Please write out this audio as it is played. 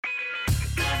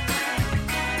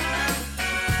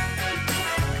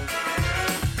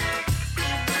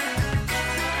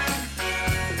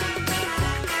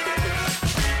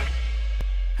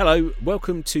Hello,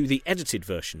 welcome to the edited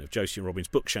version of Josie and Robin's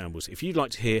Book Shambles. If you'd like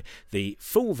to hear the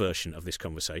full version of this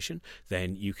conversation,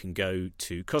 then you can go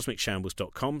to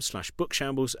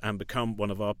cosmicshambles.com/bookshambles and become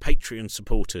one of our Patreon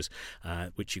supporters,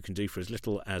 which you can do for as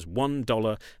little as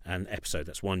 $1 an episode.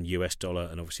 That's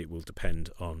 $1, and obviously it will depend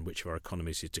on which of our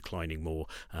economies is declining more,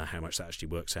 how much that actually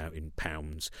works out in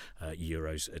pounds,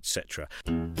 euros, etc.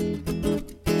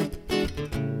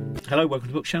 Hello, welcome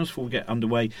to Book Shambles. Before we get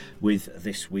underway with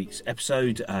this week's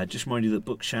episode, just remind you that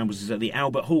Book Shambles is at the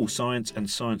Albert Hall, Science and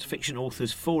Science Fiction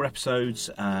Authors, 4 episodes,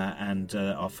 and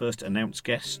our first announced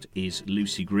guest is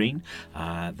Lucy Green.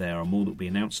 There are more that will be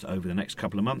announced over the next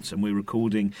couple of months, and we're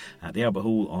recording at the Albert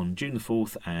Hall on June the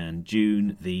 4th and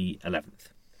June the 11th.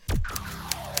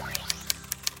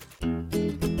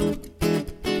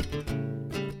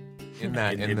 In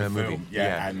the movie. Film.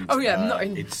 And, not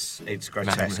in... It's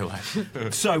grotesque. Not in real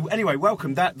life. So, anyway,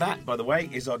 welcome. That, by the way,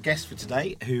 is our guest for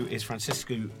today, who is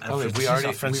Francisco. We've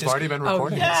already been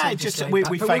recording. Yeah, just we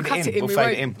fade it in. We'll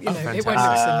fade it in. It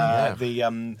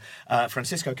won't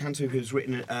Francisco Cantu, who's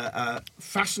written a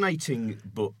fascinating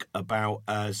book about,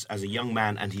 as a young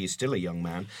man, and he is still a young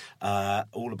man,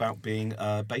 all about being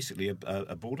basically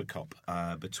a border cop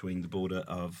between the border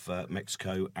of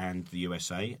Mexico and the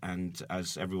USA. And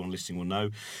as everyone listening will know,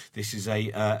 this is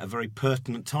a very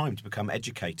pertinent time to become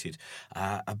educated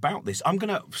about this. I'm going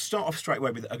to start off straight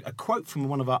away with a quote from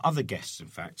one of our other guests, in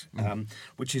fact,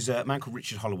 which is a man called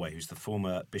Richard Holloway, who's the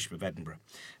former Bishop of Edinburgh.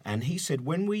 And he said,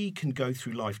 "When we can go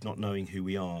through life not knowing who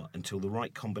we are until the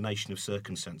right combination of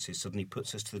circumstances suddenly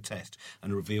puts us to the test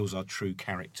and reveals our true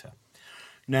character."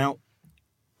 Now,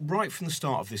 right from the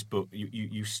start of this book,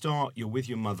 you're with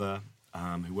your mother,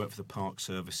 who worked for the Park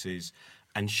Services,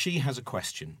 and she has a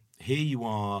question. Here you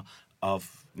are,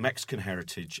 of Mexican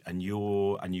heritage, and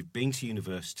you've been to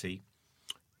university,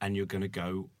 and you're going to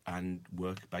go and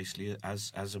work basically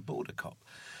as a border cop.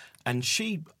 And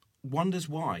she wonders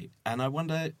why. And I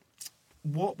wonder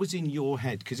what was in your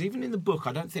head, because even in the book,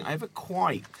 I don't think I ever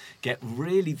quite get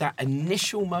really that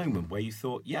initial moment where you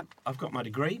thought, yep, I've got my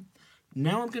degree,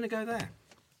 now I'm going to go there.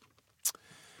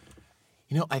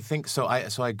 I think so.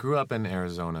 I grew up in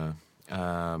Arizona.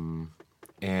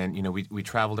 And, we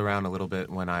traveled around a little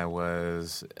bit when I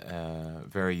was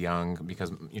very young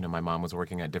because, my mom was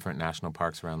working at different national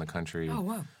parks around the country. Oh,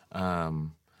 wow.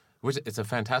 Which it's a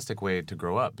fantastic way to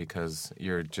grow up because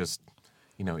you're just,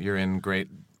 you're in great,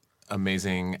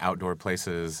 amazing outdoor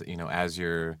places, as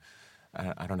you're,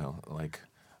 I don't know, like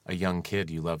a young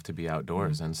kid, you love to be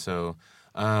outdoors. Mm-hmm. And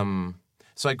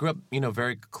so I grew up,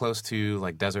 very close to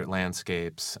like desert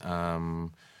landscapes,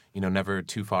 never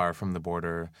too far from the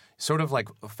border, sort of like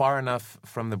far enough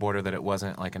from the border that it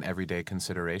wasn't like an everyday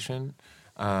consideration,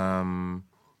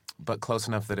 but close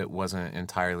enough that it wasn't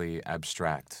entirely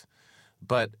abstract.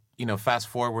 But, fast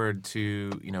forward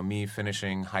to, me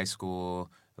finishing high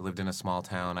school, I lived in a small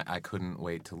town. I couldn't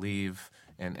wait to leave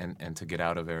and to get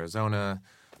out of Arizona.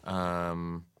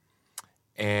 And,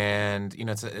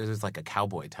 it was like a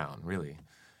cowboy town, really.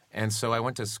 And so I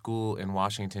went to school in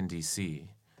Washington, D.C.,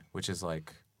 which is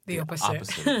like the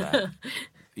opposite of that.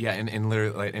 Yeah, in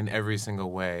literally like, in every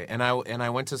single way. And I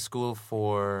went to school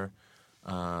for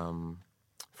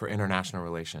international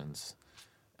relations.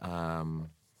 And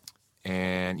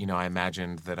I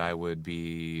imagined that I would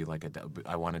be like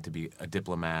I wanted to be a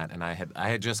diplomat, and I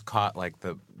had just caught like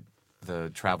the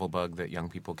travel bug that young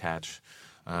people catch.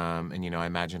 And I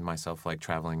imagined myself like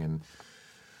traveling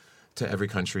to every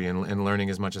country and learning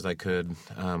as much as I could,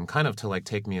 kind of to like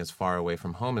take me as far away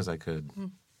from home as I could. Mm.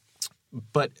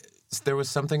 But there was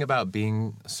something about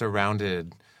being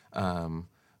surrounded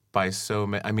by so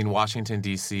many. I mean, Washington,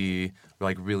 D.C.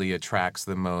 like really attracts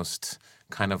the most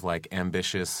kind of like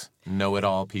ambitious,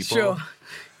 know-it-all people. Sure.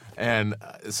 And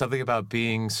something about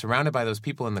being surrounded by those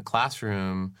people in the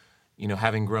classroom,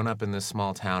 having grown up in this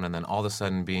small town and then all of a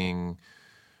sudden being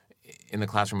in the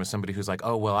classroom with somebody who's like,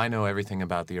 oh, well, I know everything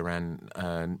about the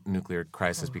Iran nuclear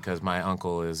crisis because my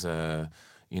uncle is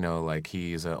like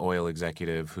he's an oil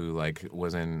executive who like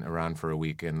was in Iran for a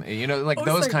week, and like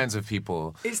also, those kinds of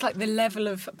people. It's like the level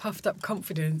of puffed up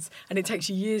confidence, and it takes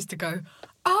you years to go,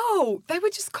 oh, they were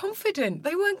just confident.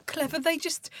 They weren't clever. They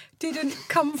just didn't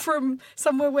come from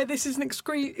somewhere where this is an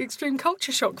extreme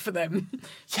culture shock for them.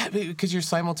 Yeah, because you're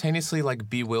simultaneously like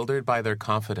bewildered by their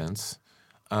confidence.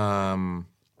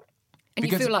 And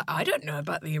you feel like, I don't know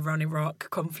about the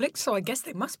Iran-Iraq conflict, so I guess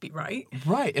they must be right.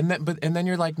 Right, and then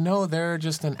you're like, no, they're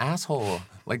just an asshole.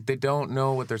 Like, they don't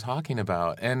know what they're talking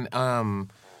about. And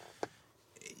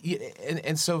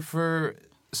so for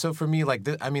So for me, like,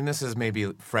 this is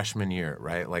maybe freshman year,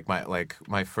 right? Like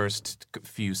my first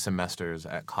few semesters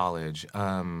at college.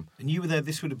 And you were there.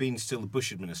 This would have been still the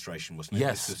Bush administration, wasn't it?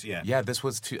 Yes. This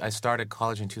was, This was. I started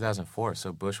college in 2004,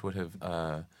 so Bush would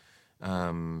have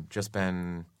just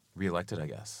been reelected, I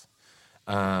guess.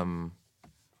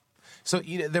 So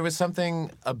there was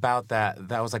something about that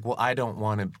was like, well, I don't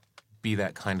want to be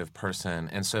that kind of person,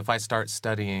 and so if I start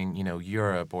studying,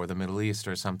 Europe or the Middle East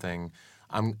or something,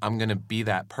 I'm going to be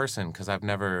that person because I've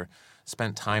never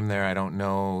spent time there. I don't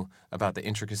know about the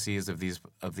intricacies of these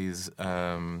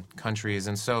countries,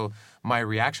 and so my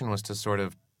reaction was to sort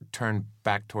of turn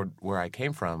back toward where I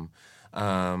came from.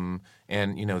 And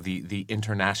the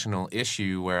international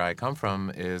issue where I come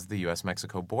from is the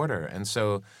U.S.-Mexico border, and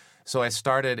so I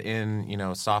started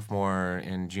in sophomore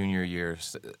and junior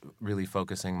years, really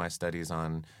focusing my studies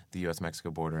on the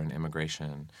U.S.-Mexico border and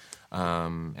immigration,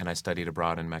 and I studied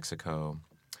abroad in Mexico.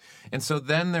 And so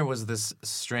then there was this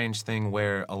strange thing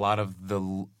where a lot of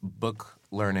the book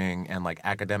learning and like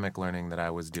academic learning that I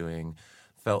was doing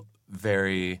felt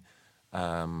very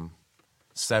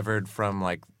severed from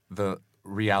like the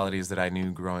realities that I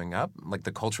knew growing up, like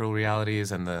the cultural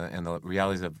realities and the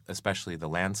realities of especially the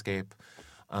landscape.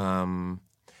 And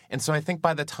so I think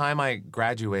by the time I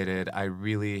graduated, I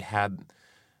really had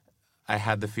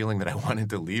the feeling that I wanted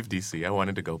to leave DC. I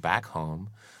wanted to go back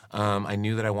home. I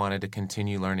knew that I wanted to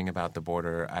continue learning about the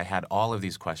border. I had all of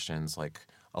these questions, like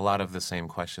a lot of the same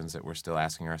questions that we're still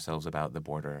asking ourselves about the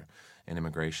border and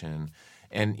immigration.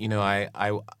 And,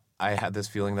 I had this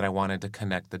feeling that I wanted to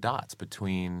connect the dots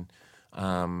between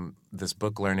this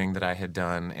book learning that I had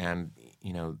done and,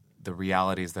 the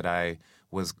realities that I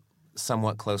was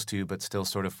somewhat close to but still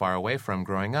sort of far away from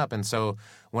growing up. And so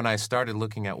when I started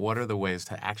looking at what are the ways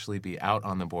to actually be out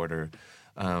on the border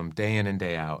day in and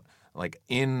day out, like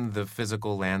in the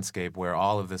physical landscape where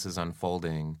all of this is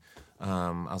unfolding,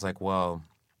 I was like, well,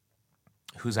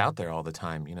 who's out there all the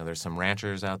time? There's some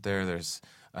ranchers out there. There's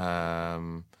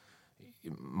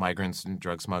migrants and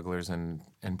drug smugglers and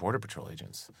Border Patrol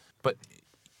agents. But,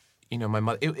 my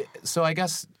mother... So I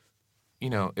guess,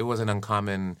 it was an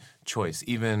uncommon choice.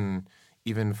 Even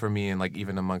for me and, like,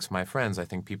 even amongst my friends, I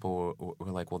think people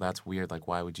were like, well, that's weird. Like,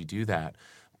 why would you do that?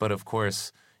 But, of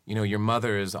course... your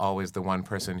mother is always the one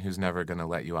person who's never going to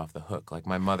let you off the hook. Like,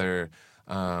 my mother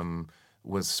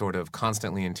was sort of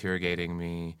constantly interrogating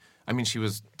me. I mean, she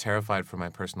was terrified for my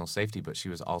personal safety, but she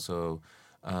was also,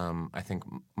 I think,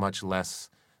 much less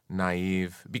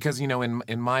naive. Because,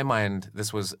 in my mind,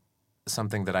 this was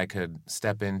something that I could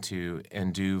step into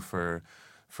and do for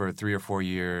 3 or 4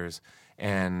 years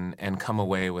and come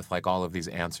away with, like, all of these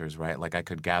answers, right? Like, I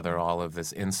could gather all of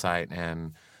this insight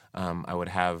and I would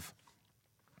have...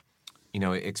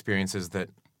 experiences that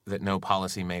no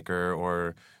policymaker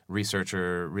or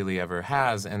researcher really ever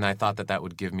has. And I thought that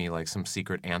would give me like some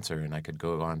secret answer and I could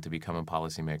go on to become a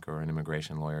policymaker or an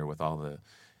immigration lawyer with all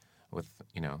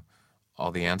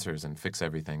the answers and fix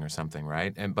everything or something,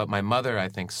 right? But my mother, I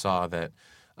think, saw that,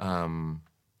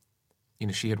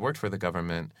 she had worked for the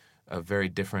government, a very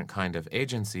different kind of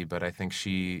agency, but I think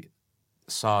she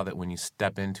saw that when you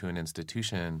step into an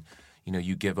institution,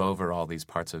 you give over all these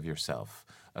parts of yourself,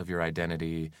 of your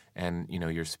identity and,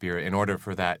 your spirit in order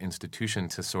for that institution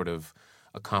to sort of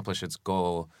accomplish its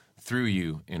goal through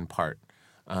you in part.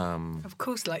 Of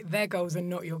course, like their goals are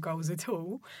not your goals at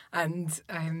all. And,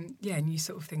 and you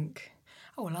sort of think,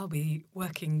 oh, well, I'll be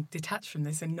working detached from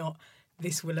this and not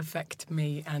this will affect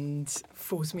me and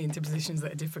force me into positions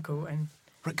that are difficult. And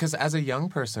because as a young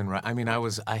person, right? I mean,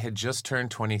 I had just turned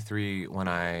 23 when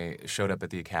I showed up at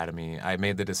the academy. I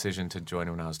made the decision to join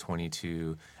when I was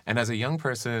 22. And as a young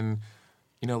person,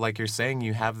 like you're saying,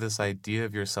 you have this idea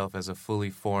of yourself as a fully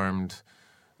formed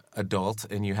adult,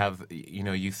 and you have,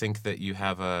 you think that you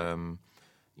have a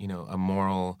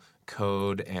moral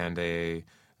code and a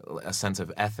sense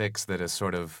of ethics that is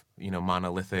sort of,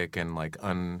 monolithic and like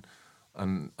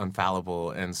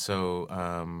unfallible. And so,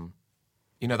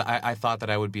 I thought that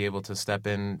I would be able to step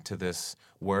into this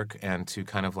work and to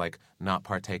kind of like not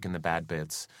partake in the bad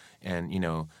bits and,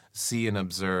 see and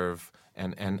observe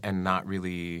and not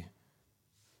really,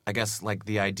 I guess like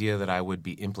the idea that I would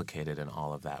be implicated in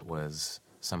all of that was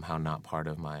somehow not part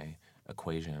of my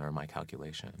equation or my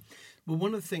calculation. Well,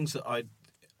 one of the things that I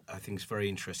think is very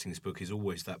interesting in this book is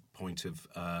always that point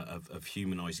of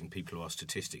humanising people who are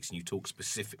statistics. And you talk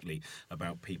specifically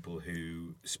about people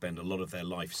who spend a lot of their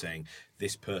life saying,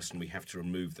 this person, we have to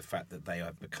remove the fact that they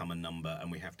have become a number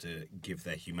and we have to give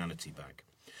their humanity back.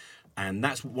 And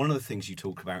that's one of the things you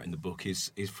talk about in the book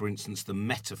is for instance, the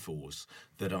metaphors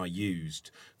that are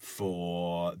used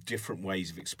for different ways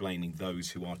of explaining those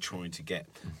who are trying to get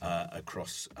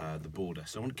across the border.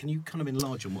 So can you kind of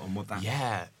enlarge on what that...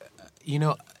 Yeah.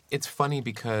 It's funny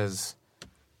because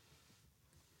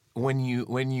when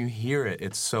you hear it,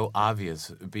 it's so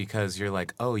obvious because you're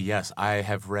like, oh, yes, I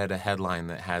have read a headline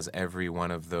that has every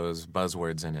one of those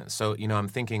buzzwords in it. So, I'm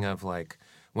thinking of like,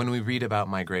 when we read about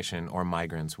migration or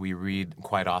migrants, we read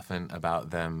quite often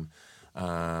about them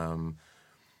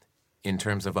in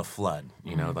terms of a flood.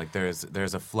 Like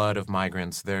there's a flood of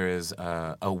migrants. There is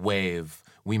a wave.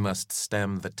 We must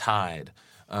stem the tide.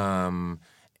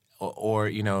 Or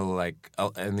like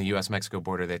in the U.S.-Mexico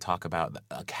border, they talk about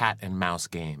a cat and mouse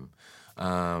game.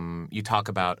 You talk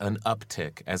about an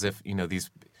uptick, as if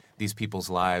these people's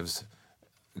lives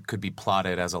could be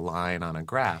plotted as a line on a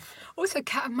graph. Also,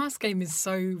 cat and mouse game is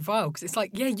so vile because it's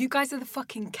like, yeah, you guys are the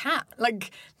fucking cat.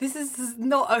 Like, this is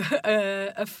not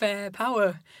a fair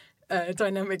power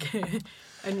dynamic here,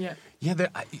 and yet. Yeah,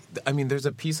 there's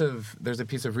a piece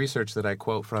of research that I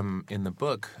quote from in the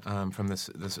book from this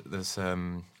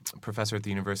professor at the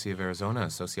University of Arizona, a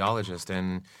sociologist,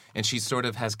 and she sort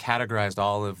of has categorized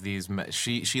all of these.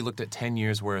 She looked at 10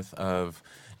 years worth of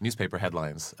newspaper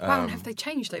headlines. Wow, and have they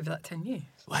changed over that 10 years?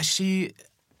 Well,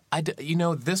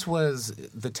 this was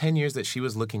the 10 years that she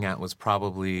was looking at was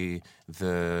probably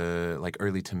the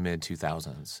early to mid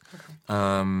 2000s.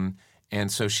 Okay. And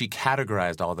so she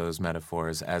categorized all those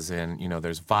metaphors as in,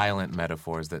 there's violent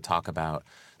metaphors that talk about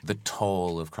the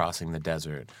toll of crossing the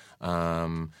desert.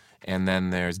 And then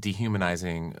there's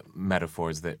dehumanizing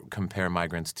metaphors that compare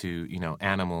migrants to,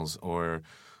 animals or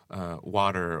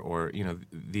water or,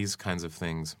 these kinds of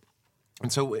things.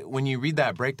 And so when you read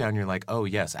that breakdown, you're like, oh,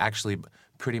 yes, actually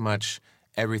pretty much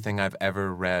everything I've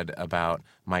ever read about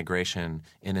migration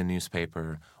in a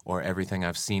newspaper or everything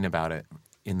I've seen about it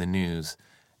in the news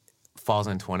falls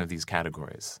into one of these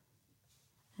categories.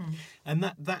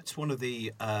 And that's one of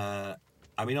the... I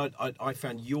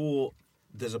found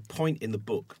there's a point in the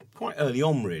book, quite early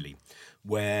on really,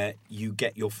 where you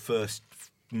get your first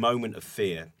moment of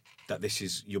fear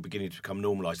that you're beginning to become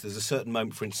normalised. There's a certain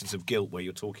moment, for instance, of guilt where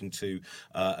you're talking to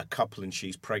a couple and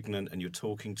she's pregnant and you're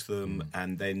talking to them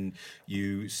and then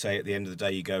you say at the end of the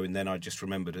day, you go, and then I just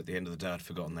remembered at the end of the day I'd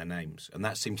forgotten their names. And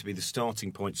that seemed to be the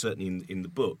starting point, certainly in the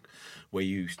book, where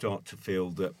you start to feel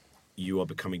that you are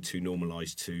becoming too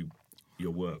normalised to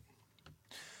your work.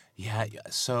 Yeah,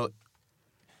 so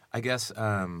I guess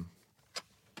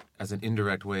as an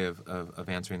indirect way of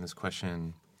answering this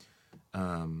question,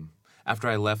 after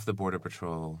I left the Border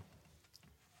Patrol,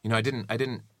 I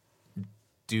didn't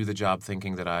do the job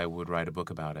thinking that I would write a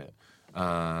book about it,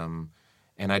 and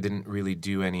I didn't really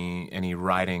do any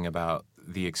writing about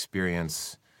the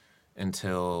experience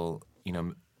until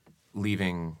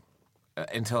leaving,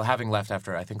 until having left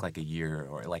after I think like a year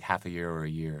or like half a year or a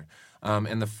year.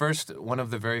 And one of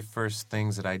the very first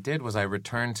things that I did was I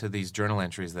returned to these journal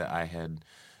entries that I had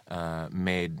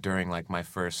made during like my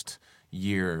first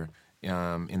year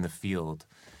in the field,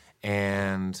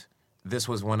 and this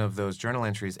was one of those journal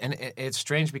entries. And it's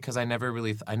strange because I never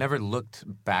looked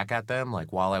back at them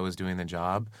like while I was doing the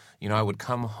job. I would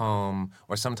come home,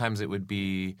 or sometimes it would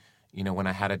be, when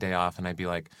I had a day off, and I'd be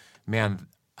like, man,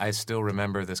 I still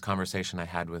remember this conversation I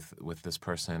had with this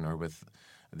person or with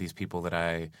these people that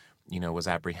I was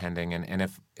apprehending. And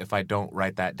if I don't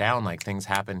write that down, like things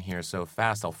happen here so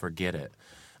fast, I'll forget it.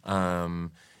 And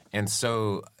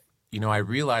so, I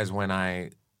realized when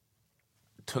I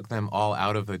took them all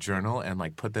out of the journal and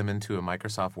like put them into a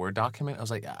Microsoft Word document,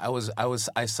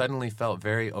 I suddenly felt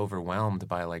very overwhelmed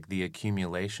by like the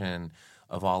accumulation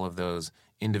of all of those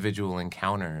individual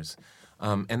encounters.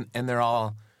 And they're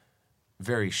all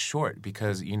very short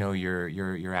because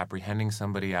you're apprehending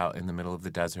somebody out in the middle of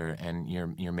the desert, and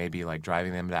you're maybe like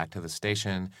driving them back to the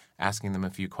station, asking them a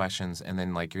few questions, and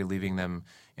then like you're leaving them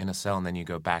in a cell, and then you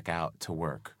go back out to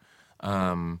work.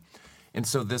 And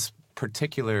so this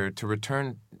particular, to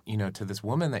return to this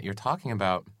woman that you're talking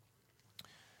about,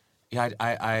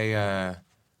 I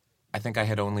think I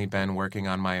had only been working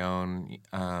on my own,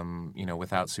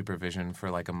 without supervision for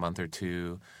like a month or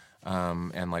two.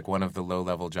 And like one of the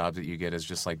low-level jobs that you get is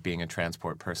just like being a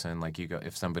transport person. Like you go,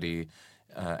 if somebody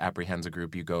apprehends a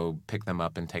group, you go pick them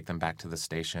up and take them back to the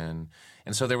station.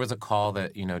 And so there was a call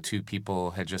that, two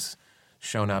people had just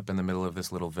shown up in the middle of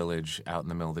this little village out in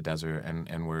the middle of the desert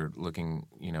and were looking,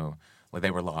 like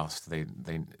they were lost. They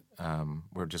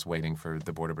were just waiting for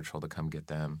the Border Patrol to come get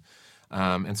them.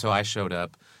 And so I showed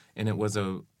up, and it was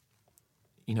a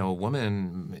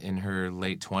woman in her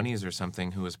late 20s or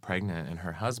something who was pregnant, and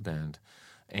her husband.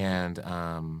 And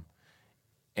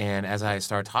And as I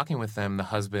started talking with them, the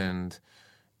husband,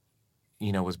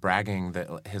 was bragging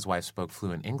that his wife spoke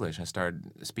fluent English. I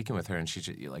started speaking with her, and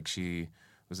she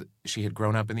had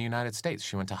grown up in the United States.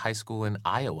 She went to high school in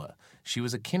Iowa. She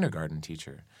was a kindergarten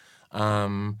teacher,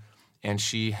 and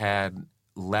she had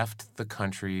left the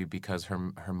country because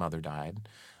her mother died,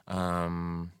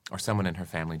 or someone in her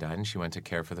family died, and she went to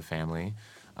care for the family.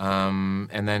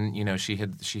 And then she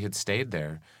had stayed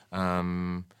there,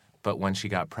 but when she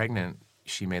got pregnant,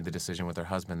 she made the decision with her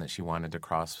husband that she wanted to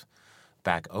cross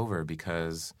back over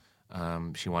because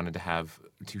she wanted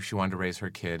to raise her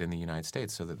kid in the United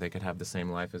States so that they could have the same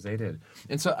life as they did.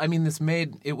 And so, I mean,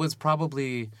 it was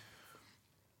probably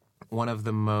one of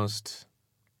the most,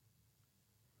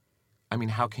 I mean,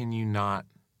 how can you not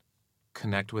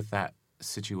connect with that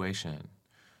situation?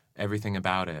 Everything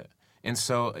about it. And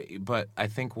so, but I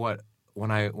think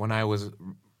when I was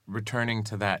returning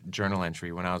to that journal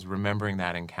entry, when I was remembering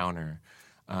that encounter,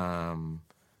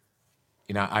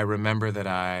 I remember that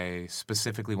I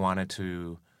specifically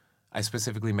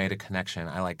made a connection.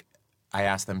 I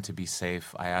asked them to be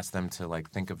safe. I asked them to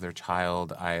think of their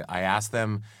child. I asked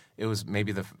them, it was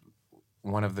maybe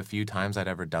one of the few times I'd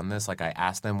ever done this. I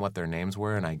asked them what their names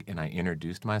were, and I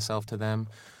introduced myself to them.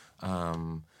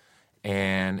 And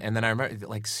then I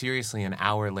remember, seriously, an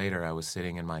hour later, I was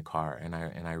sitting in my car, and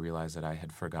I realized that I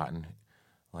had forgotten,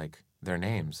 their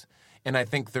names. And I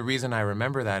think the reason I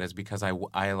remember that is because I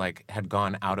had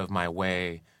gone out of my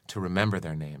way to remember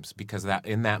their names, because that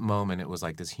in that moment it was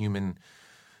this human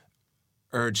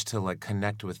urge to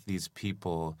connect with these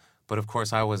people. But of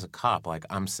course, I was a cop.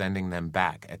 I'm sending them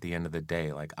back at the end of the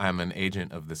day. I'm an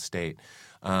agent of the state,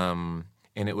 and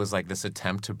it was this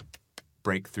attempt to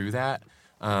break through that.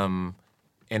 And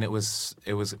it was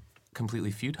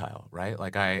completely futile, right?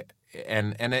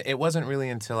 It wasn't really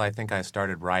until I think I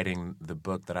started writing the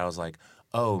book that I was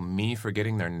oh, me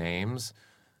forgetting their names,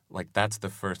 that's the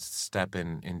first step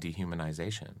in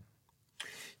dehumanization.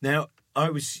 Now, I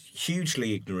was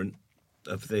hugely ignorant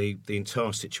of the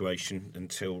entire situation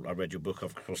until I read your book.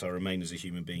 Of course, I remain as a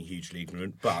human being hugely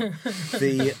ignorant, but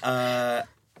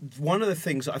one of the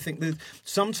things I think that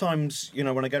sometimes,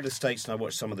 when I go to the States and I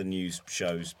watch some of the news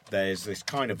shows, there's this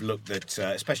kind of look that,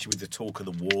 especially with the talk of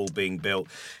the wall being built,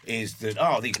 is that,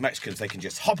 these Mexicans, they can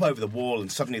just hop over the wall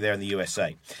and suddenly they're in the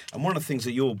USA. And one of the things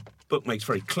that your book makes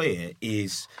very clear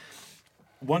is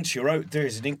once you're out, there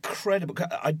is an incredible...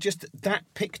 that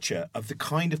picture of the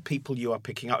kind of people you are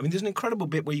picking up. I mean, there's an incredible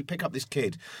bit where you pick up this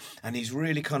kid and he's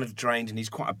really kind of drained and he's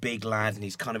quite a big lad and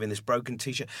he's kind of in this broken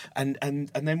T-shirt. And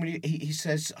then when he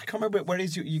says, I can't remember where it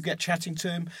is, you get chatting to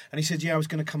him and he said, I was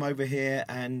going to come over here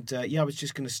and, I was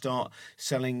just going to start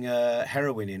selling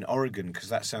heroin in Oregon because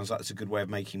that sounds like it's a good way of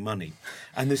making money.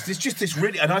 And there's just this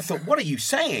really... And I thought, what are you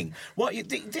saying?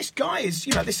 This guy is,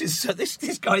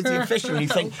 this guy's the official. And you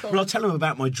think, well, I'll tell him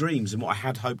about my dreams and what I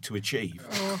had hoped to achieve.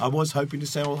 I was hoping to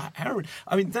sell heroin.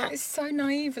 I mean, that... It's so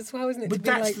naive as well, isn't it? But to be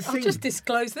that's the I'll thing. just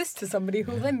disclose this to somebody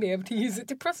who'll then be able to use it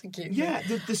to prosecute. Yeah,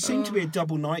 there seemed to be a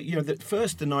double that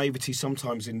first the naivety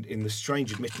sometimes in the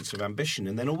strange admittance of ambition,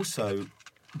 and then also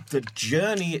the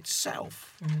journey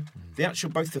itself, the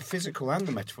actual, both the physical and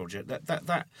the metaphorical.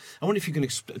 That I wonder if you can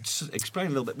explain a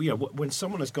little bit. When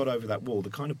someone has got over that wall, the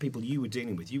kind of people you were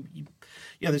dealing with.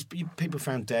 There's people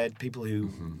found dead, people who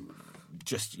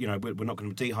just we're not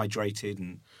going to be dehydrated,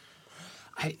 and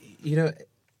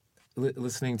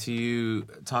listening to you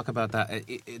talk about that,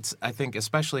 it's I think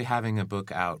especially having a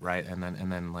book out, right, and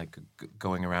then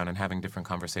going around and having different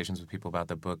conversations with people about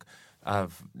the book,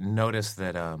 I've noticed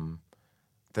that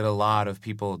that a lot of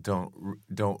people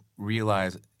don't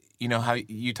realize, how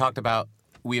you talked about.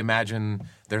 We imagine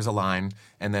there's a line,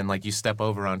 and then you step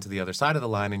over onto the other side of the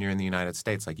line, and you're in the United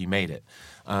States, you made it,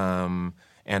 and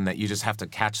that you just have to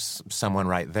catch someone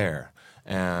right there.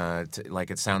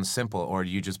 It sounds simple, or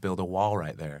you just build a wall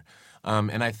right there.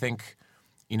 And I think,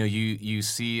 you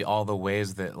see all the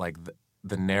ways that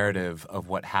the narrative of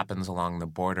what happens along the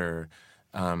border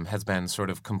has been sort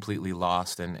of completely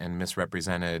lost and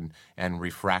misrepresented and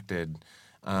refracted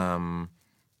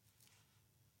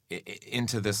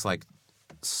into this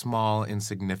small,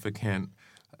 insignificant,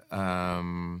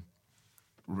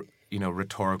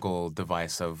 rhetorical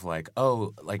device of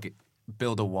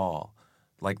build a wall.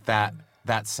 That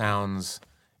sounds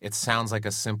like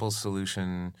a simple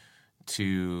solution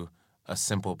to a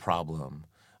simple problem.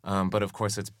 But of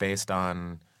course it's based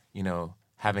on,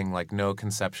 having no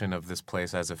conception of this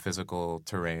place as a physical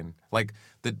terrain.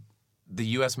 The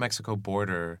U.S.-Mexico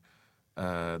border,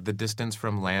 the distance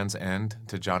from Land's End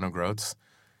to John O'Groats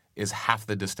is half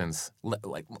the distance,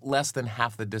 less than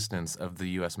half the distance of the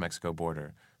U.S.-Mexico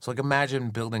border. So imagine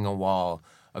building a wall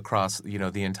across,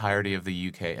 the entirety of the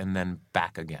UK and then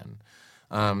back again.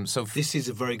 This is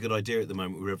a very good idea at the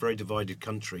moment. We're a very divided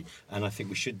country, and I think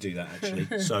we should do that,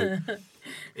 actually. So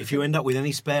if you end up with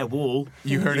any spare wall...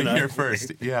 You heard it here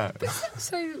first, yeah.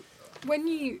 So when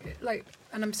you,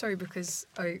 and I'm sorry because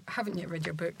I haven't yet read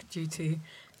your book due to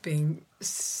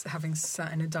having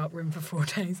sat in a dark room for 4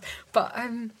 days, but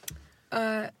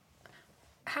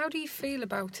how do you feel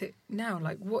about it now?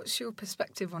 What's your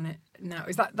perspective on it now?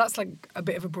 That's a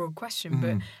bit of a broad question,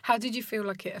 but how did you feel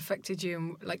like it affected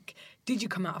you? And did you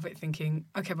come out of it thinking,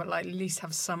 okay, but at least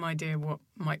have some idea what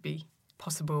might be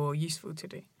possible or useful to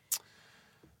do?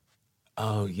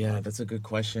 Oh, yeah, that's a good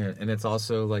question. And it's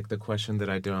also the question that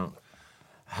I don't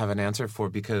have an answer for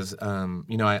because,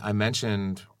 I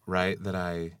mentioned, right, that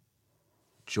I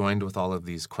joined with all of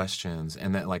these questions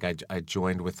and that I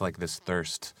joined with this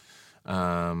thirst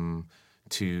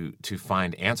to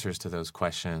find answers to those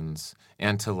questions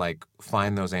and to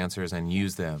find those answers and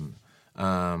use them.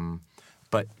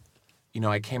 But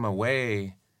I came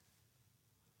away,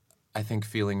 I think,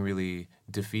 feeling really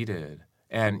defeated.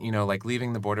 And,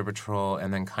 leaving the Border Patrol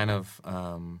and then kind of,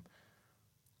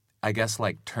 I guess,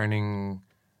 turning,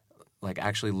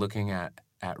 actually looking at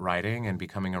writing and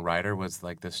becoming a writer was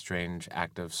this strange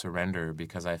act of surrender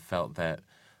because I felt that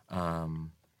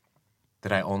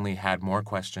that I only had more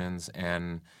questions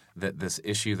and that this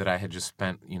issue that I had just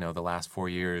spent, the last 4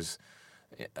 years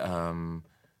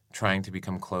trying to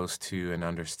become close to and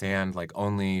understand,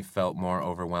 only felt more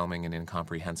overwhelming and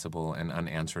incomprehensible and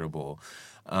unanswerable.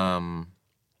 And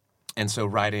so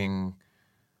writing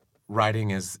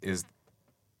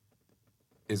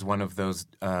is one of those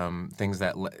things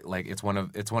that it's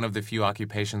one of the few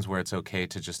occupations where it's okay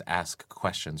to just ask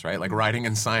questions, right? Like writing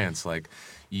in science,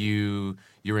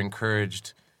 you're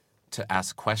encouraged to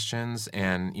ask questions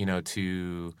and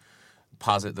to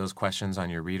posit those questions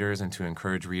on your readers and to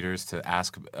encourage readers to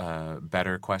ask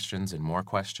better questions and more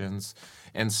questions.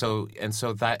 And so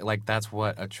that that's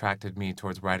what attracted me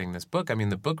towards writing this book. I mean,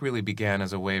 the book really began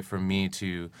as a way for me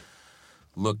to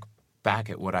look back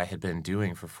at what I had been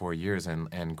doing for 4 years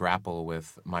and grapple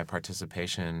with my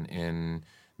participation in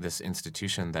this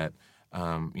institution that,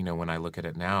 when I look at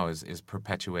it now, is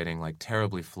perpetuating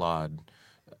terribly flawed,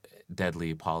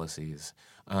 deadly policies.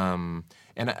 The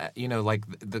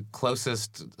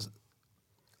closest,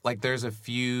 there's a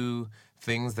few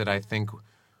things that I think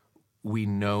we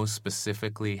know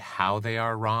specifically how they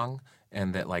are wrong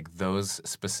and that those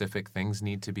specific things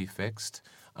need to be fixed.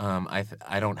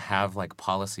 I don't have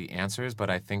policy answers, but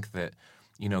I think that,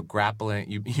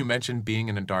 grappling, you mentioned being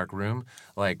in a dark room,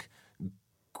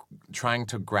 trying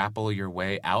to grapple your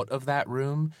way out of that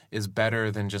room is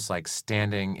better than just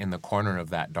standing in the corner of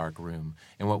that dark room.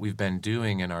 And what we've been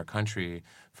doing in our country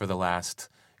for the last,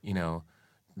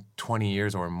 20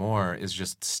 years or more is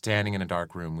just standing in a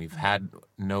dark room. We've had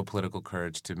no political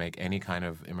courage to make any kind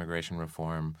of immigration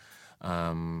reform.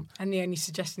 And the only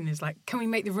suggestion is can we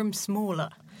make the room smaller?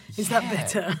 Is that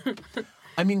better?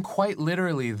 I mean, quite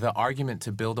literally, the argument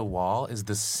to build a wall is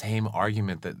the same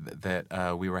argument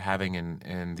that we were having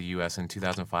in the U.S. in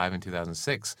 2005 and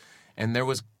 2006. And there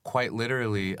was quite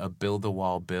literally a build the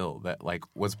wall bill that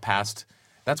was passed.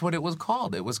 That's what it was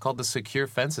called. It was called the Secure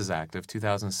Fences Act of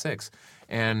 2006.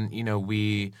 And,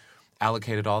 we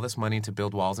allocated all this money to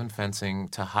build walls and fencing,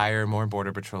 to hire more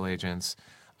Border Patrol agents.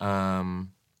 And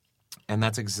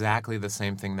that's exactly the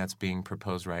same thing that's being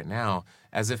proposed right now,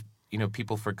 as if,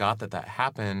 people forgot that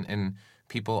happened, and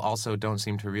people also don't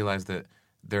seem to realize that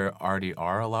there already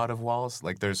are a lot of walls.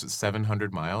 There's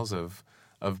 700 miles of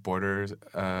border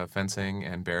fencing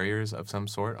and barriers of some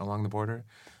sort along the border.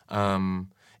 And,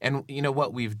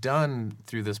 what we've done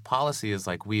through this policy is,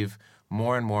 we've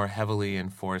more and more heavily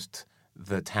enforced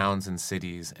the towns and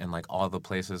cities and, all the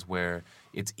places where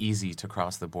it's easy to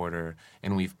cross the border.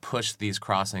 And we've pushed these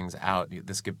crossings out.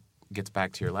 This gets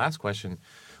back to your last question.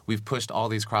 We've pushed all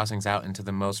these crossings out into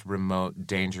the most remote,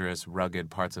 dangerous, rugged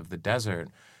parts of the desert.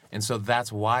 And so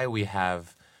that's why we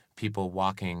have people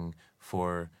walking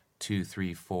for 2,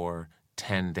 3, 4,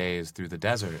 10 days through the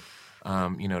desert,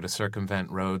 to circumvent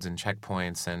roads and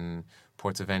checkpoints and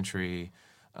ports of entry.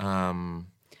 And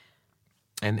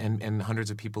hundreds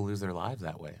of people lose their lives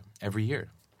that way every year.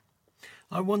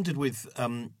 I wondered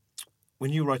when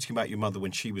you were writing about your mother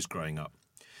when she was growing up,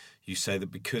 you say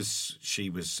that because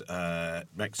she was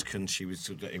Mexican, she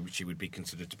would be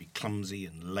considered to be clumsy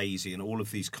and lazy and all of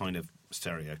these kind of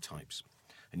stereotypes.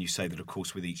 and you say that, of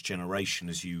course, with each generation,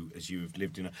 as you have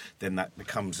lived in, then that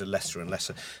becomes a lesser and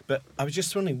lesser. But I was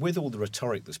just wondering, with all the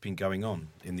rhetoric that's been going on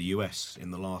in the US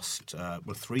in the last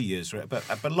 3 years,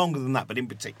 but longer than that, but in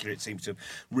particular, it seems to have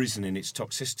risen in its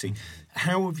toxicity.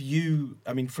 How have you?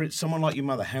 I mean, for someone like your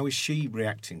mother, how is she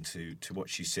reacting to what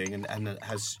she's seeing, and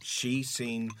has she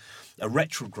seen a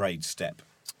retrograde step?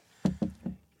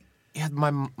 Yeah,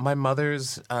 my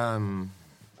mother's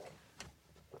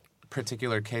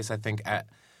particular case, I think,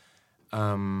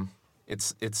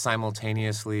 it's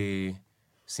simultaneously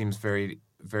seems very,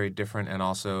 very different, and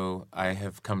also I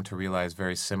have come to realize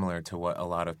very similar to what a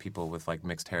lot of people with like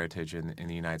mixed heritage in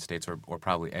the United States or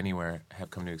probably anywhere have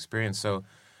come to experience. So,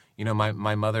 you know,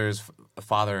 my mother's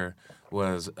father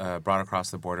was brought across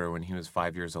the border when he was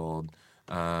 5 years old.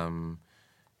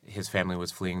 His family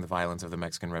was fleeing the violence of the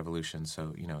Mexican Revolution,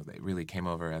 so, you know, they really came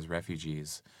over as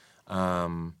refugees.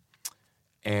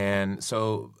 And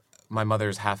so my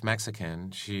mother's half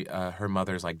Mexican. Her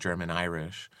mother's like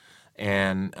German-Irish.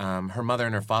 And her mother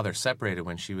and her father separated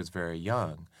when she was very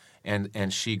young.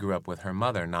 And she grew up with her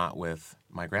mother, not with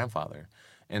my grandfather.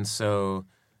 And so,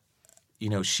 you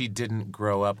know, she didn't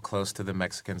grow up close to the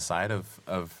Mexican side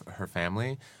of her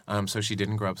family. So she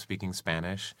didn't grow up speaking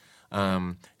Spanish.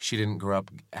 She didn't grow up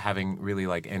having really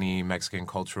like any Mexican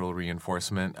cultural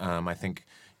reinforcement. I think,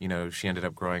 you know, she ended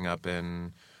up growing up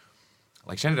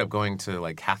she ended up going to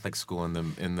like Catholic school in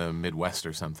the Midwest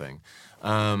or something.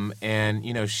 And,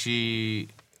 you know, she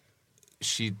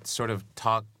sort of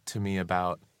talked to me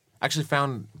about, actually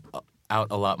found out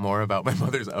a lot more about my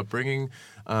mother's upbringing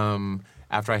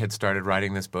after I had started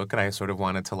writing this book, and I sort of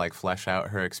wanted to like flesh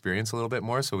out her experience a little bit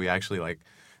more. So we actually like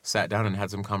sat down and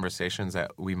had some conversations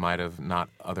that we might have not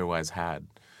otherwise had.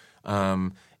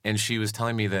 And she was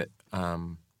telling me that,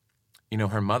 you know,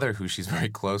 her mother, who she's very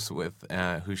close with,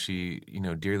 who she, you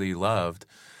know, dearly loved,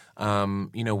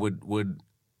 you know, would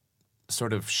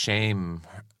sort of shame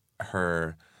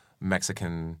her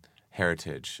Mexican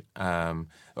heritage.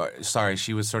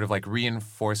 She was sort of like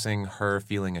reinforcing her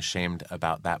feeling ashamed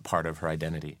about that part of her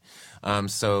identity.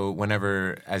 So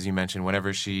whenever, as you mentioned,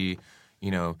 whenever she,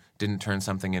 you know, didn't turn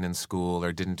something in school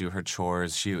or didn't do her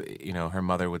chores, she, you know, her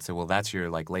mother would say, well, that's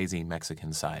your like lazy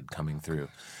Mexican side coming through.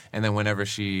 And then whenever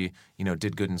she, you know,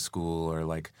 did good in school or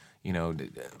like, you know,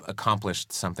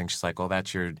 accomplished something, she's like, well,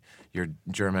 that's your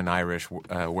German-Irish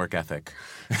work ethic.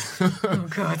 Oh,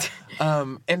 God.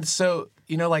 And so,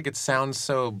 you know, like it sounds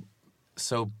so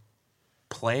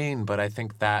plain, but I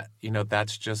think that, you know,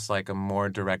 that's just like a more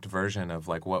direct version of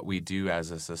like what we do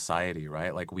as a society,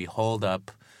 right? Like we hold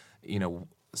up, you know,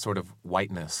 sort of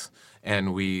whiteness,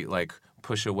 and we like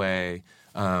push away,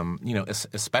 you know,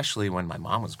 especially when my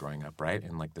mom was growing up, right,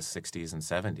 in like the 60s and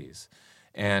 70s.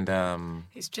 And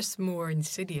it's just more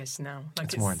insidious now.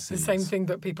 Like it's more insidious. The same thing,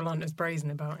 but people aren't as brazen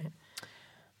about it.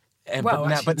 And Well,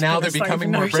 but now they're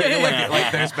becoming more brazen. Yeah.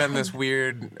 Like there's been this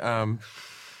weird,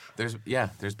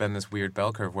 there's been this weird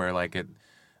bell curve where like it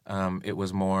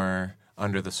was more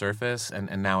under the surface,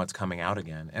 and now it's coming out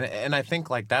again. And I think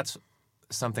like that's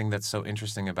something that's so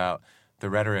interesting about the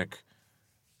rhetoric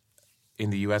in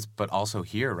the U.S., but also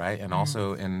here, right, and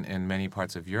also in many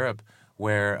parts of Europe,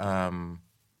 where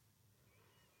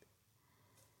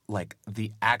like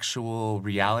the actual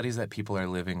realities that people are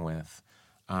living with,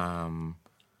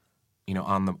 you know,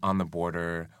 on the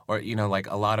border, or you know, like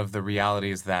a lot of the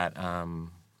realities that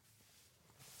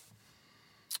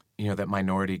you know, that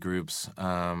minority groups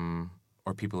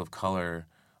or people of color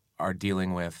are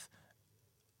dealing with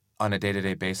on a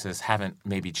day-to-day basis haven't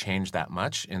maybe changed that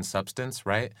much in substance,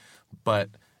 right? But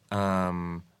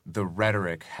the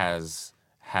rhetoric has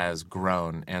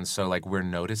grown, and so like we're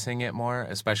noticing it more,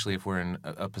 especially if we're in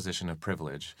a position of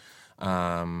privilege.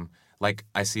 Like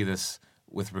I see this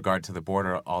with regard to the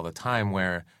border all the time,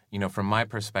 where, you know, from my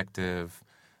perspective,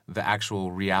 the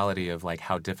actual reality of like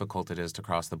how difficult it is to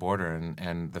cross the border,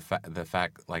 and the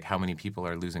fact like how many people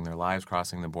are losing their lives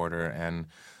crossing the border, and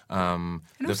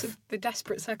also the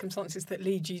desperate circumstances that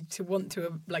lead you to want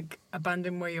to like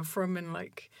abandon where you're from and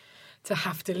like to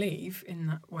have to leave in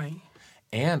that way.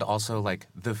 And also like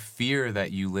the fear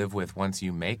that you live with once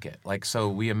you make it. Like, so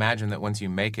we imagine that once you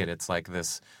make it, it's like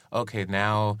this, okay,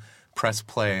 now press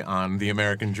play on the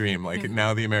American dream. Like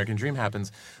now the American dream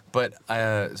happens. But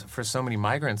for so many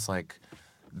migrants, like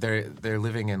they're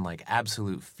living in like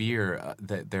absolute fear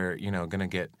that they're, you know, going to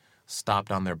get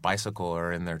stopped on their bicycle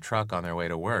or in their truck on their way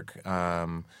to work,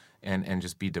 and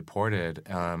just be deported.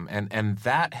 And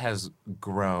that has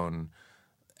grown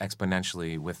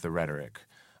exponentially with the rhetoric.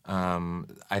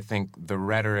 I think the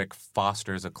rhetoric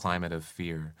fosters a climate of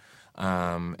fear,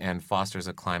 and fosters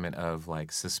a climate of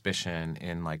like suspicion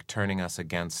in like turning us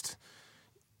against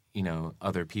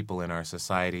other people in our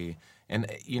society. And,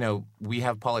 we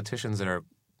have politicians that are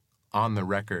on the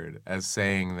record as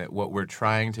saying that what we're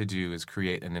trying to do is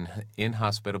create an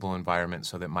inhospitable environment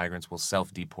so that migrants will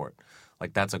self-deport.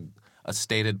 Like, that's a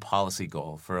stated policy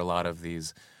goal for a lot of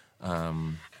these.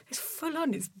 It's full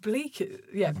on. It's bleak.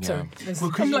 Sorry.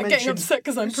 Well, I'm like getting upset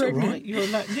because I'm It's all pregnant. right.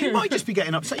 You might just be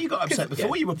getting upset. You got upset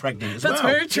before you were pregnant as That's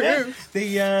well. very true.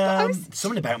 Yeah.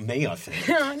 Something about me, I think.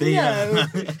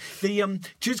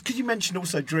 Just could you mention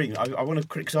also Dream? I want to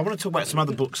because I want to talk about some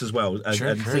other books as well. Sure.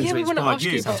 And Yeah, things we that wanna inspired ask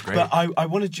you you. about great. But I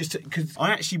want to just because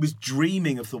I actually was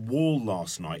dreaming of the wall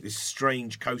last night. This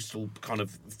strange coastal kind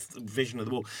of vision of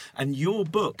the wall, and your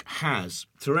book has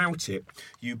throughout it.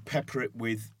 You pepper it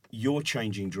with your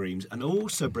changing dreams, and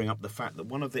also bring up the fact that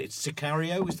one of it's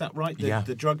Sicario, is that right?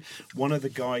 The drug. One of the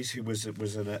guys who was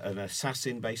an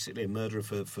assassin, basically a murderer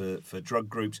for drug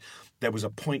groups. There was a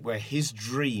point where his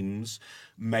dreams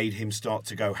made him start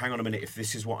to go, hang on a minute, if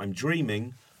this is what I'm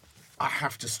dreaming, I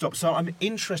have to stop. So I'm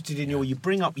interested in you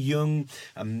bring up Jung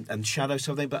and shadow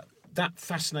something, but that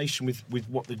fascination with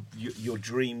what your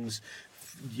dreams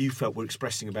you felt were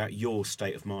expressing about your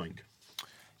state of mind.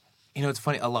 It's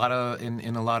funny. In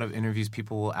a lot of interviews,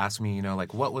 people will ask me,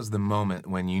 like, what was the moment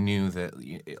when you knew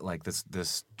that, like,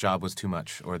 this job was too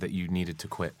much, or that you needed to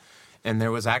quit? And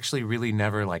there was actually really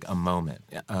never like a moment.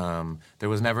 There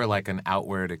was never like an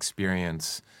outward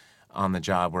experience on the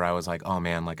job where I was like, oh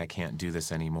man, like I can't do this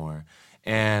anymore.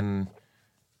 And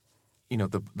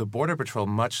the Border Patrol,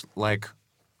 much like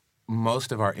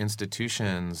most of our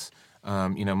institutions,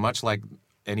 much like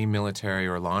any military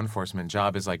or law enforcement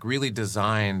job, is like really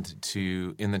designed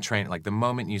to, in the train, like the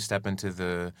moment you step into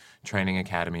the training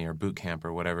academy or boot camp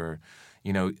or whatever,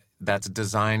 that's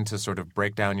designed to sort of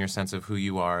break down your sense of who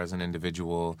you are as an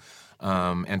individual,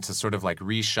 and to sort of like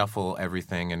reshuffle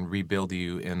everything and rebuild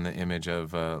you in the image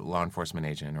of a law enforcement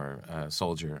agent or a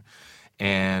soldier.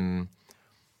 And,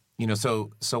 so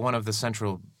one of the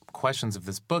central questions of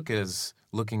this book is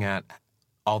looking at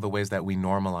all the ways that we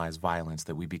normalize violence,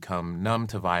 that we become numb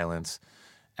to violence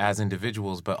as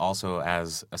individuals, but also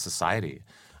as a society.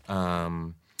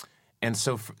 And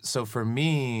so for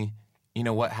me,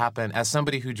 what happened, as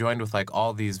somebody who joined with like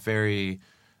all these very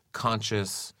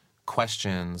conscious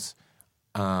questions,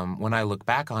 when I look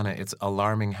back on it, it's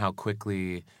alarming how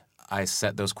quickly I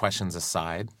set those questions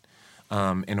aside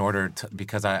in order to,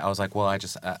 because I was like, well, I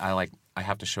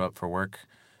have to show up for work.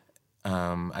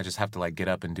 I just have to like get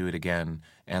up and do it again,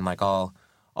 and like I'll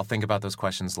think about those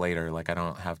questions later. Like I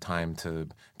don't have time to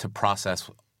process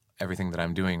everything that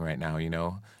I'm doing right now. You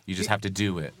just have to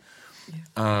do it.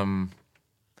 Yeah.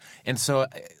 And so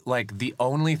like the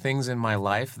only things in my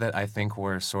life that I think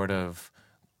were sort of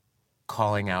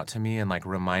calling out to me and like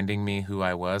reminding me who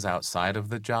I was outside of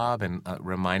the job, and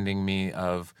reminding me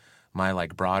of my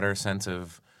like broader sense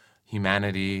of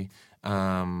humanity,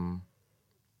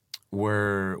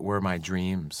 were my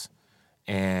dreams.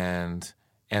 And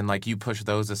like you push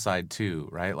those aside too,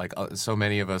 right? Like so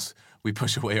many of us, we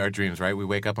push away our dreams, right? We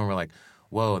wake up and we're like,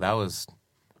 whoa, that was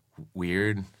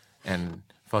weird and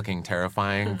fucking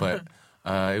terrifying, but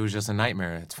it was just a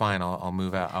nightmare. It's fine. I'll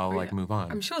move out. I'll move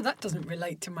on. I'm sure that doesn't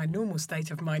relate to my normal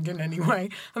state of mind in any way.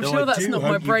 I'm No, sure I that's do not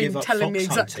hope my you brain give up telling me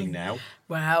fox exactly. hunting now.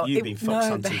 Well, You've been fox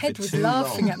the hunting head for was too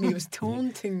laughing long. at me. It was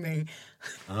taunting me.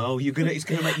 Oh, it's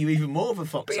going to make you even more of a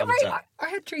fox But you're hunter. right. I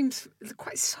had dreams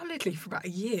quite solidly for about a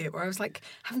year where I was like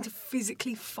having to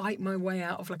physically fight my way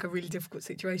out of like a really difficult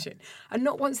situation. And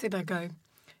not once did I go,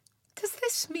 does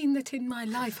this mean that in my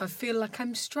life I feel like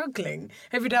I'm struggling?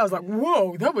 Every day I was like,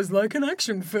 whoa, that was like an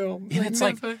action film. And it's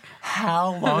like,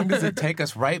 how long does it take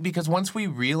us, right? Because once we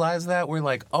realize that, we're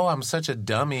like, oh, I'm such a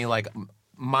dummy. Like,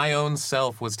 my own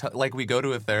self was, like, we go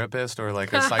to a therapist or,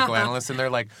 like, a psychoanalyst, and they're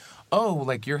like, oh,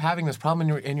 like, you're having this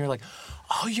problem, and you're like,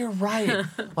 oh, you're right.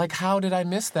 Like, how did I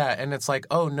miss that? And it's like,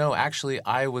 oh, no, actually,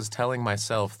 I was telling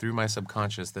myself through my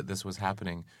subconscious that this was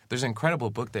happening. There's an incredible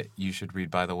book that you should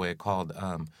read, by the way, called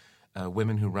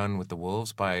Women Who Run with the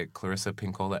Wolves by Clarissa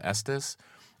Pinkola Estes.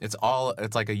 It's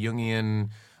like a Jungian,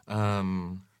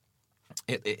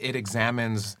 it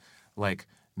examines like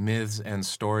myths and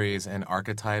stories and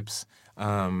archetypes,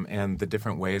 and the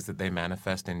different ways that they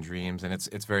manifest in dreams. And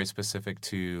it's very specific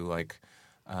to like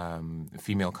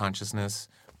female consciousness,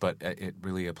 but it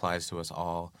really applies to us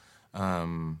all.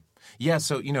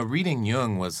 So, reading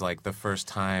Jung was like the first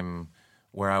time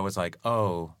where I was like,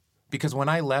 oh, because when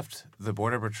I left the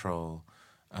Border Patrol,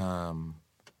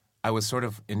 I was sort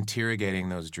of interrogating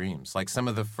those dreams. Like some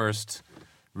of the first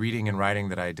reading and writing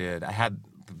that I did, I had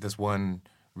this one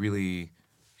really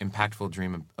impactful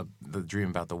dream, the dream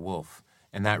about the wolf,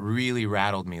 and that really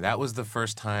rattled me. That was the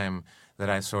first time that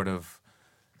I sort of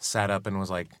sat up and was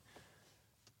like,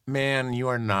 man, you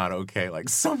are not okay. Like,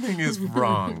 something is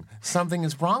wrong. Something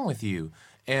is wrong with you.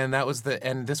 And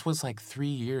and this was like 3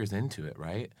 years into it,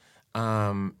 right?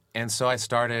 And so I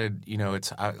started,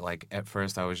 like at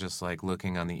first I was just like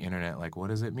looking on the internet, like, what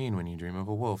does it mean when you dream of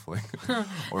a wolf? Like,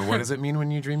 or what does it mean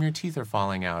when you dream your teeth are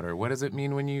falling out? Or what does it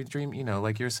mean when you dream,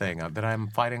 like you're saying, that I'm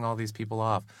fighting all these people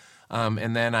off?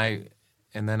 And then I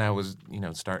was,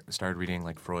 started reading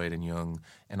like Freud and Jung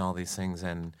and all these things.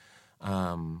 And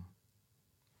that's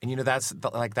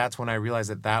when I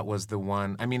realized that was the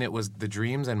one. I mean, it was the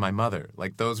dreams and my mother.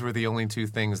 Like, those were the only two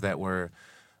things that were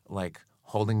like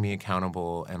holding me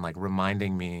accountable and like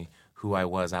reminding me who I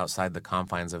was outside the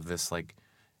confines of this like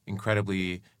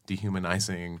incredibly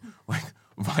dehumanizing, like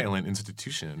violent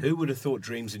institution. Who would have thought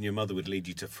dreams and your mother would lead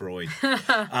you to Freud?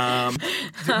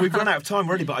 We've run out of time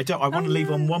already, but I want to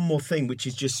leave on one more thing, which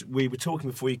is just, we were talking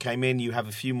before you came in, you have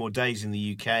a few more days in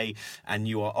the UK and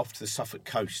you are off to the Suffolk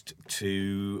coast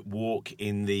to walk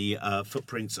in the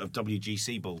footprints of W.G.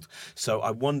 Sebald. So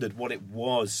I wondered what it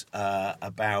was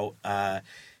about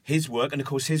his work, and of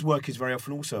course his work is very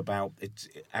often also about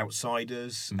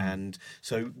outsiders. And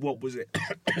so what was it,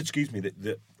 excuse me,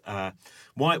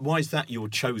 why is that your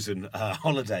chosen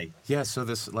holiday? Yeah, so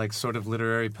this like sort of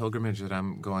literary pilgrimage that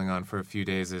I'm going on for a few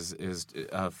days is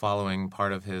following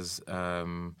part of his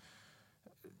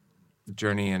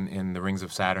journey in the Rings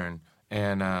of Saturn,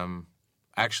 and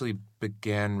actually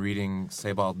began reading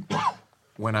Sebald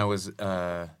when I was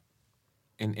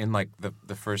in like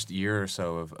the first year or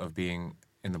so of being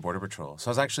in the Border Patrol. So I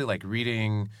was actually like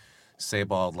reading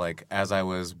Sebald like as I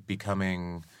was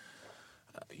becoming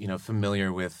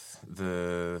familiar with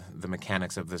the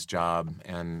mechanics of this job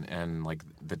and like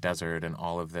the desert and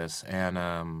all of this.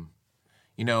 And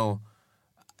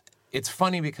it's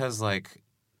funny because like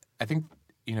I think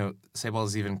Sebald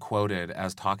is even quoted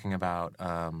as talking about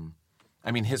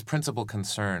his principal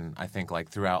concern, I think, like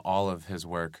throughout all of his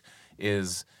work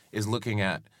is looking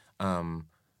at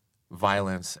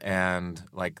violence and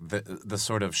like the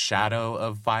sort of shadow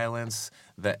of violence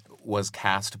that was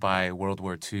cast by World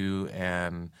War II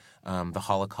and the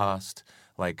Holocaust.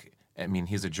 Like, I mean,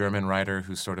 he's a German writer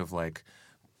who sort of like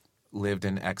lived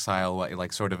in exile,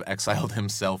 like sort of exiled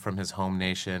himself from his home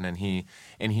nation, and he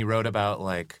wrote about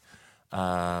like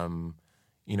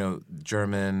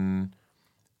German,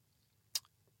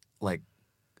 like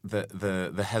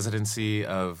the hesitancy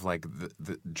of like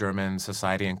the German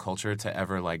society and culture to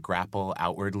ever like grapple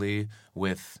outwardly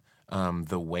with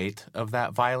the weight of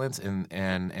that violence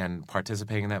and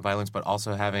participating in that violence, but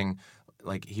also having,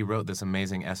 like, he wrote this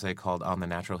amazing essay called On the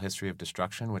Natural History of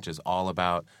Destruction, which is all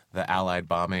about the Allied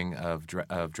bombing of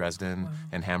Dresden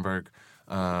and Hamburg,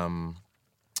 and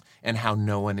how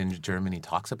no one in Germany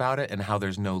talks about it and how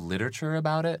there's no literature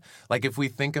about it. Like, if we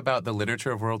think about the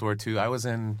literature of World War II, I was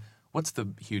in, what's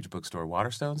the huge bookstore,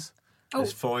 Waterstones?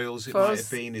 There's Foyles, it might have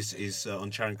been, is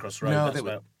on Charing Cross Road.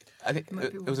 No, I think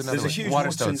it was another There's a huge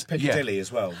Waterstones Piccadilly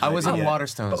as well. I was on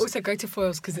Waterstones. But also go to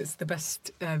Foyles because it's the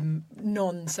best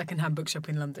non-second-hand bookshop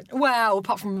in London. Well,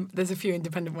 apart from there's a few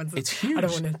independent ones. It's huge. I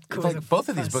don't want to cause like, a both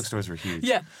of fuss. these bookstores were huge.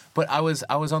 Yeah. But I was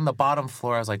on the bottom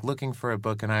floor. I was like looking for a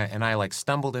book, and I like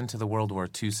stumbled into the World War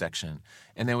II section,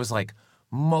 and there was like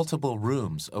multiple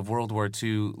rooms of World War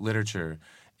II literature.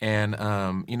 And,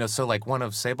 so like one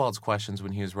of Sebald's questions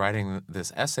when he was writing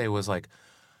this essay was like,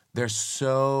 there's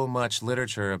so much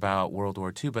literature about World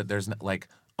War II, but there's like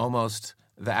almost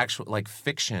the actual like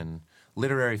fiction,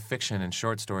 literary fiction and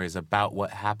short stories about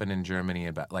what happened in Germany,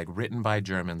 about like written by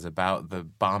Germans about the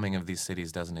bombing of these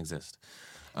cities doesn't exist.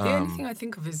 The only thing I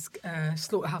think of is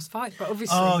Slaughterhouse-Five, but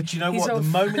obviously... Oh, do you know what? The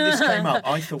moment this came up,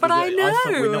 I thought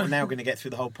we're not now going to get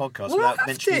through the whole podcast without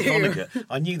mentioning Vonnegut.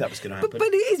 I knew that was going to happen.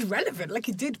 But it is relevant, like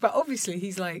he did, but obviously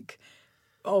he's like...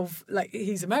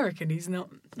 he's American, he's not...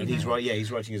 And he's right, yeah,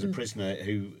 he's writing as a prisoner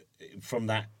who, from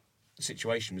that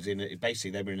situation, was basically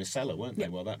they were in a cellar, weren't they?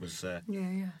 Well, that was...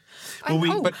 Yeah.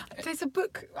 Well, there's a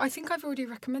book, I think I've already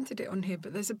recommended it on here,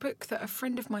 but there's a book that a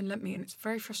friend of mine lent me, and it's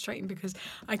very frustrating because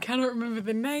I cannot remember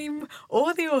the name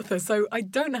or the author, so I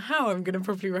don't know how I'm going to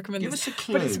properly recommend Give this. us a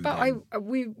clue, but it's about, then.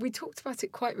 we talked about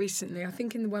it quite recently, I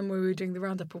think in the one where we were doing the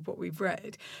roundup of what we've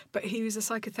read, but he was a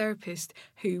psychotherapist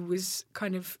who was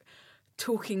kind of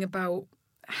talking about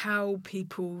how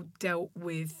people dealt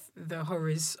with the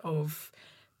horrors of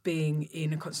being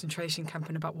in a concentration camp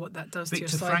and about what that does to your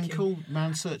psyche. Viktor Frankl,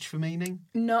 Man's Search for Meaning?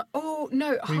 No.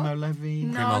 Primo Levi?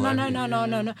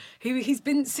 No. He's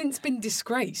since been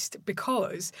disgraced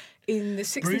because in the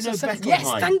 60s Bruno or 70s. Bettelheim.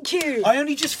 Yes, thank you. I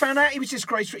only just found out he was this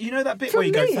great. You know that bit From where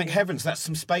you go, me? "Thank heavens, that's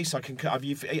some space I can."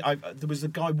 There was the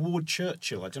guy Ward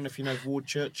Churchill. I don't know if you know Ward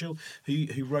Churchill,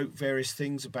 who wrote various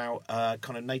things about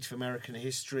kind of Native American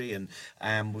history,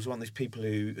 and was one of those people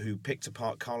who picked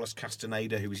apart Carlos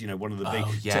Castaneda, who was one of the big.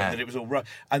 yeah. That it was all right,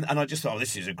 and I just thought,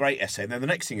 this is a great essay. And then the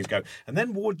next thing is and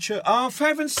then Ward Churchill. Oh, for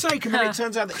heaven's sake! And then it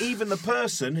turns out that even the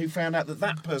person who found out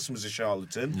that person was a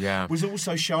charlatan was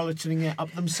also charlataning it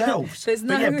up themselves. There's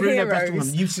no Bruno heroes.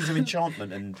 Bettelheim, Uses of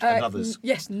Enchantment and others.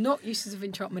 Yes, not Uses of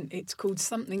Enchantment. It's called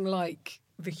something like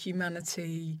The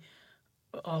Humanity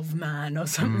of Man or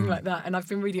something like that. And I've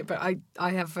been reading it, but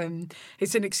I have...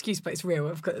 it's an excuse, but it's real.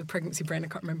 I've got the pregnancy brain. I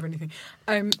can't remember anything.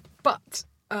 But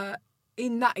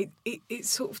in that, it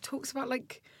sort of talks about,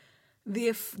 like,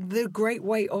 the great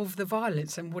weight of the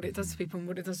violence and what it does to people and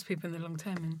what it does to people in the long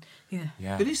term. And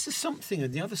But is there something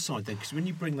on the other side then? Because when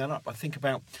you bring that up, I think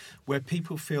about where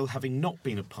people feel, having not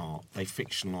been apart, they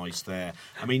fictionalise their...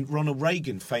 I mean, Ronald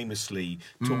Reagan famously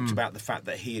talked about the fact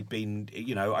that he had been,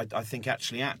 I think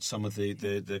actually at some of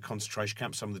the concentration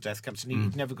camps, some of the death camps, and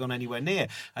he'd never gone anywhere near.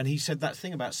 And he said that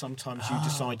thing about sometimes you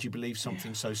decide you believe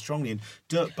something so strongly. And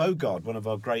Dirk Bogarde, one of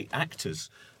our great actors...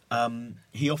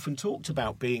 he often talked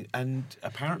about being, and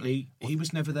apparently he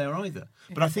was never there either.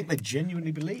 But I think they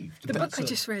genuinely believed. the book I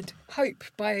just read, Hope,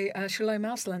 by Shalom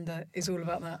Auslander, is all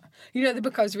about that. The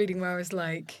book I was reading where I was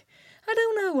like, I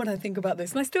don't know what I think about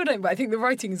this, and I still don't, but I think the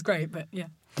writing is great, but yeah.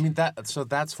 I mean, that's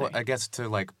what, I guess, to,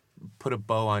 like, put a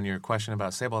bow on your question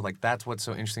about Sebald, like, that's what's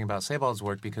so interesting about Sebald's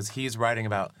work, because he's writing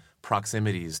about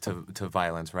proximities to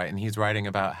violence, right? And he's writing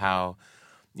about how,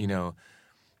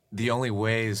 the only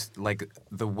ways, like,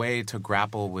 the way to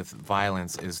grapple with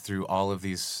violence is through all of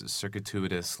these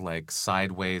circuitous, like,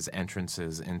 sideways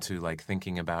entrances into, like,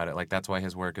 thinking about it. Like, that's why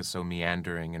his work is so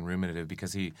meandering and ruminative,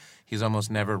 because he's almost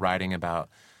never writing about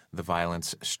the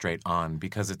violence straight on,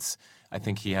 because I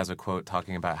think he has a quote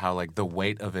talking about how, like, the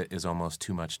weight of it is almost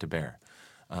too much to bear.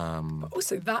 But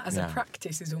also that as a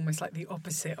practice is almost like the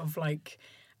opposite of, like,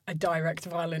 a direct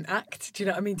violent act. Do you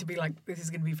know what I mean? To be like, this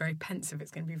is going to be very pensive, it's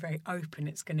going to be very open,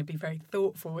 it's going to be very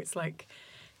thoughtful. It's like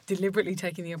deliberately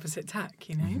taking the opposite tack,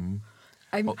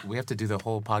 Well, we have to do the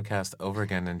whole podcast over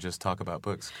again and just talk about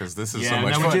books, because this is so Yeah,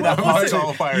 much no, fun. we'll do that. I'm part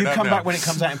all two. fired You up come now. back when it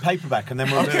comes out in paperback, and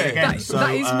then we'll do it again.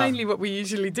 that is mainly what we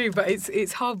usually do, but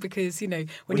it's hard because,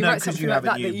 when you write something like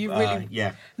that you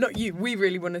really... Not you, we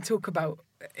really want to talk about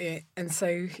it, and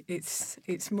so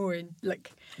it's more in,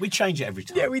 like... We change it every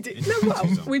time. Yeah, we do. No, well,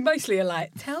 we mostly are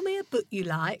like, tell me a book you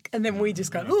like, and then we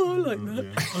just go, oh, I like that.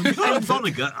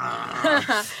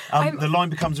 Vonnegut. The Line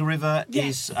Becomes a River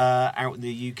is out in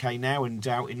the UK now, and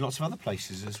out in lots of other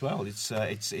places as well. It's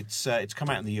come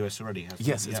out in the US already, hasn't it?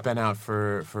 Yes, it's been out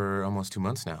for almost 2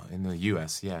 months now in the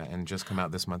US, and just come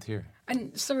out this month here.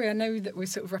 And sorry, I know that we're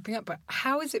sort of wrapping up, but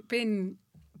how has it been?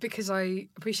 Because I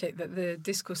appreciate that the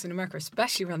discourse in America,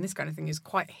 especially around this kind of thing, is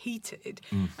quite heated.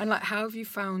 And like, how have you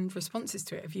found responses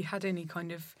to it? Have you had any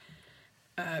kind of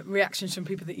reactions from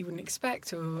people that you wouldn't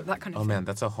expect, or that kind of thing? Oh man,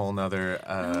 that's a whole nother.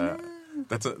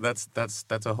 That's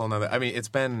a whole nother. I mean, it's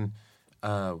been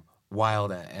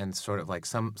wild and sort of like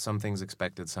some things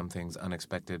expected, some things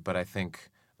unexpected. But I think,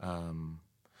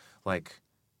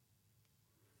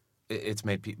 it's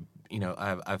made people.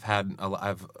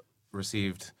 I've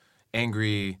received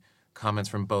angry comments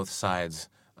from both sides.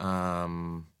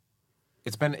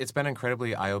 It's been an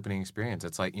incredibly eye-opening experience.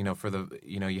 It's like, you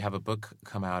have a book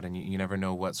come out and you never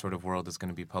know what sort of world it's going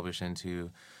to be published into.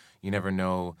 You never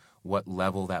know what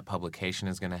level that publication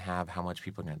is going to have, how much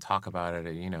people are going to talk about it.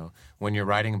 When you're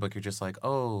writing a book, you're just like,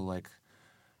 oh, like,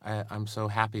 I'm so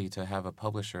happy to have a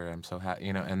publisher. I'm so happy,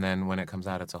 and then when it comes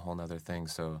out, it's a whole other thing.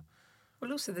 So.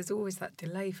 Well, also, there's always that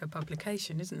delay for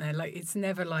publication, isn't there? Like, it's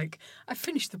never like, I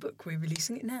finished the book, we're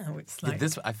releasing it now. It's like...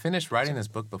 I finished writing this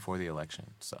book before the election,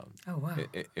 so... Oh, wow.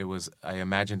 It was... I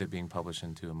imagined it being published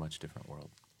into a much different world.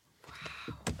 Wow.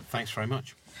 Thanks very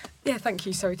much. Yeah, thank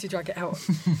you. Sorry to drag it out.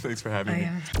 Thanks for having me.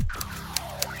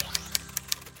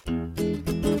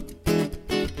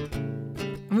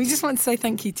 And we just want to say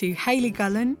thank you to Hayley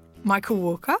Gullen, Michael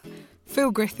Walker, Phil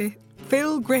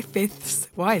Griffiths,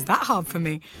 why is that hard for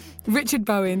me? Richard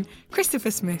Bowen,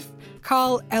 Christopher Smith,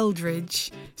 Carl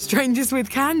Eldridge, Strangers with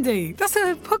Candy. That's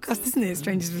a podcast, isn't it?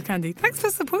 Strangers with Candy. Thanks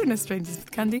for supporting us, Strangers with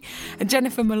Candy. And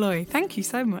Jennifer Malloy. Thank you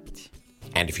so much.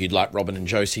 And if you'd like Robin and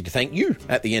Josie to thank you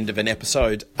at the end of an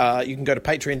episode, you can go to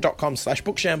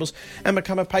patreon.com/bookshambles and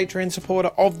become a Patreon supporter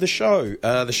of the show.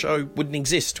 The show wouldn't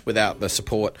exist without the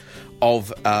support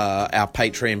of our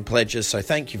Patreon pledges, so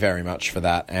thank you very much for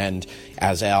that. And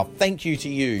as our thank you to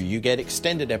you, you get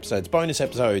extended episodes, bonus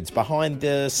episodes, behind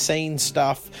the scenes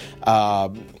stuff,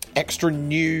 extra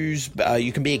news.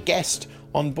 You can be a guest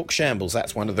on Book Shambles.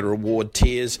 That's one of the reward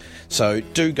tiers. So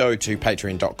do go to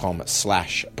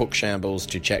patreon.com/bookshambles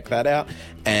to check that out.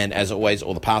 And as always,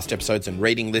 all the past episodes and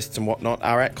reading lists and whatnot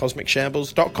are at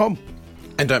cosmicshambles.com.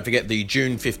 And don't forget the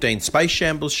June 15 Space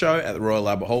Shambles show at the Royal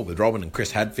Albert Hall with Robin and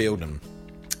Chris Hadfield and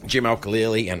Jim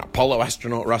Al-Khalili and Apollo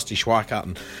astronaut Rusty Schweikart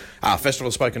and Festival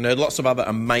of Spoken Nerd. Lots of other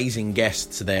amazing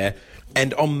guests there.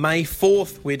 And on May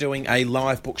 4th, we're doing a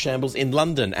live Book Shambles in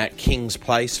London at King's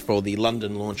Place for the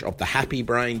London launch of The Happy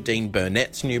Brain, Dean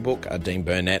Burnett's new book. Dean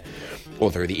Burnett,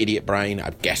 author of The Idiot Brain,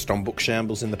 a guest on Book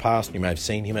Shambles in the past. You may have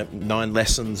seen him at 9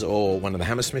 Lessons or one of the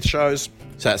Hammersmith shows.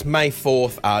 So that's May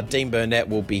 4th. Dean Burnett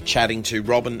will be chatting to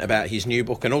Robin about his new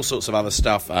book and all sorts of other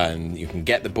stuff. And you can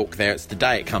get the book there. It's the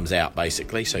day it comes out,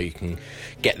 basically. So you can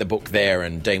get the book there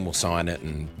and Dean will sign it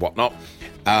and whatnot.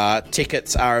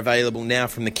 Tickets are available now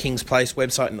from the King's Place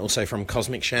website and also from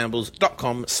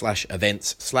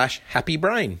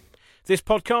cosmicshambles.com/events/happybrain. This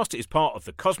podcast is part of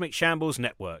the Cosmic Shambles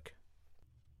Network.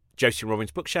 Josie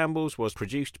Robbins' Book Shambles was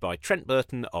produced by Trent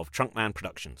Burton of Trunkman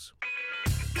Productions.